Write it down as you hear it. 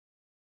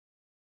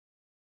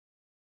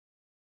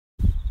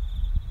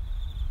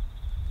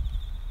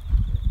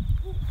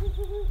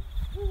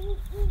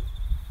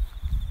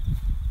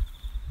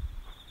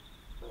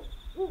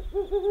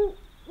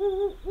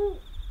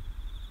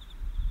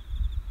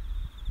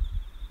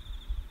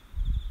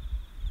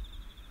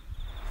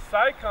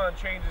SCICON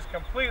changes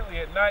completely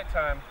at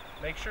nighttime.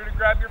 Make sure to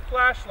grab your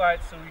flashlight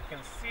so we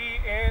can see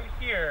and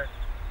hear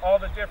all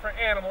the different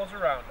animals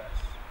around us.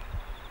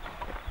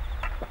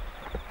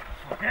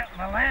 Forget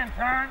my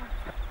lantern.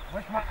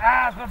 Wish my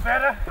eyes were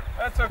better.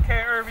 That's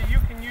okay, Irby. You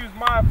can use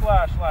my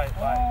flashlight.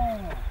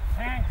 Oh,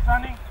 thanks,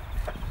 Sonny.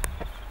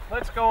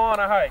 Let's go on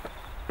a hike.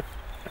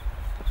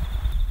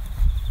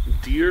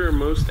 Deer are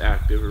most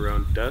active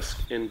around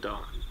dusk and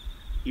dawn.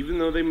 Even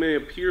though they may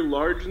appear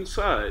large in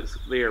size,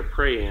 they are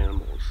prey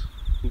animals.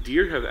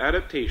 Deer have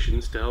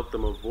adaptations to help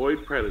them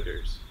avoid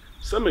predators.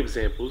 Some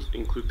examples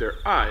include their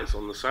eyes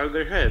on the side of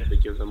their head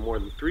that give them more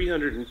than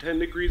 310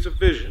 degrees of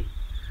vision,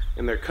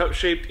 and their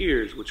cup-shaped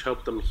ears which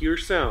help them hear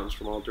sounds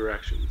from all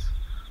directions.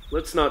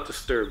 Let's not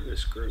disturb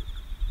this group.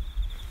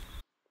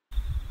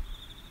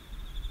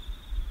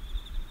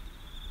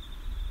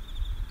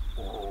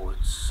 Oh,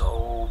 it's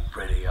so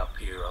pretty up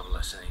here on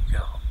Listening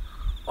Hill.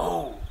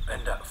 Oh,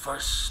 and that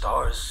first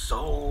star is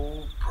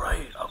so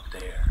bright up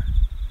there.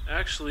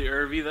 Actually,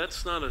 Irby,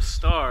 that's not a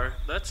star,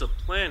 that's a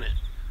planet.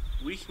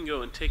 We can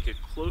go and take a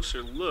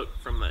closer look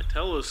from that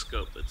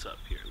telescope that's up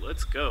here.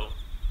 Let's go.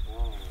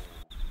 Ooh.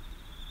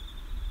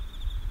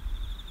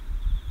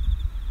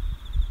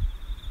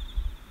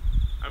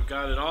 I've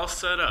got it all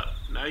set up.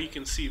 Now you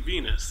can see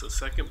Venus, the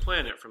second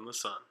planet from the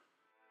sun.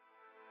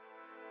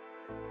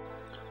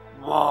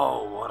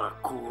 Whoa, what a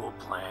cool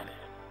planet.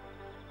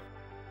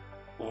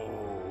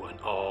 Oh, and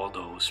all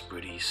those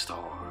pretty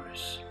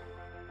stars.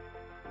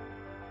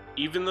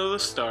 Even though the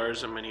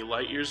stars are many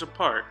light years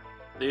apart,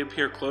 they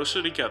appear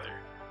closer together.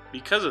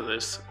 Because of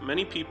this,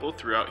 many people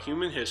throughout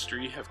human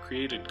history have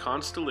created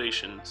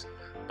constellations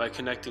by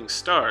connecting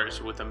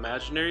stars with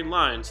imaginary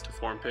lines to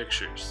form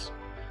pictures.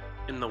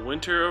 In the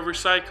winter over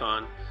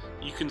SCICON,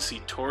 you can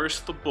see Taurus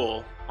the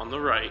bull on the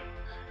right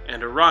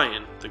and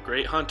Orion the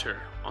great hunter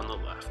on the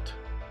left.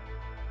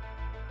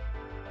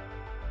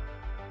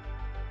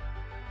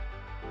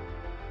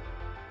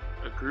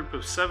 A group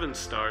of 7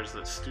 stars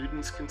that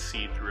students can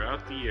see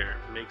throughout the year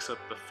makes up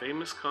the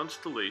famous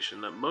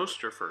constellation that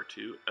most refer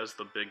to as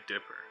the Big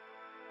Dipper.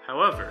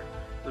 However,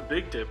 the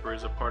Big Dipper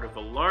is a part of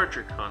a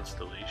larger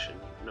constellation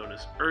known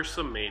as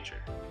Ursa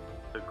Major,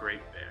 the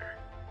Great Bear.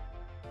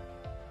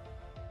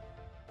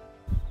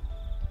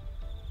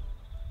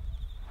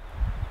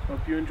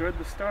 Hope you enjoyed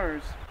the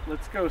stars.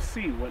 Let's go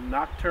see what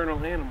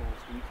nocturnal animals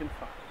we can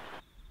find.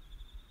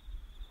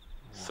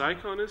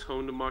 SCICON is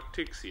home to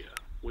Moctixia,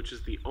 which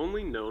is the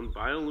only known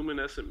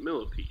bioluminescent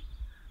millipede.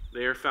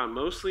 They are found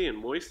mostly in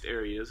moist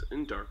areas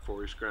and dark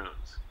forest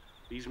grounds.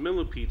 These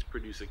millipedes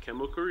produce a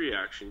chemical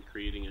reaction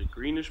creating a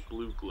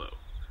greenish-blue glow.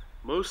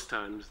 Most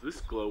times,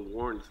 this glow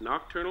warns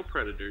nocturnal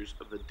predators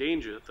of the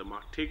danger that the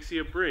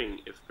Moctixia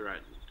bring if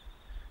threatened.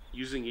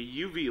 Using a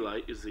UV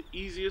light is the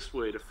easiest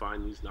way to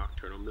find these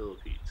nocturnal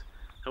millipedes.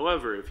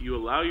 However, if you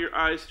allow your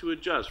eyes to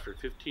adjust for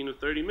 15 or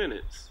 30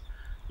 minutes,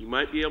 you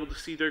might be able to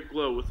see their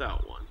glow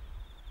without one.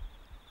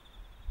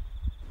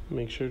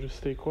 Make sure to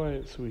stay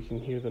quiet so we can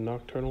hear the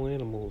nocturnal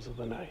animals of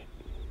the night.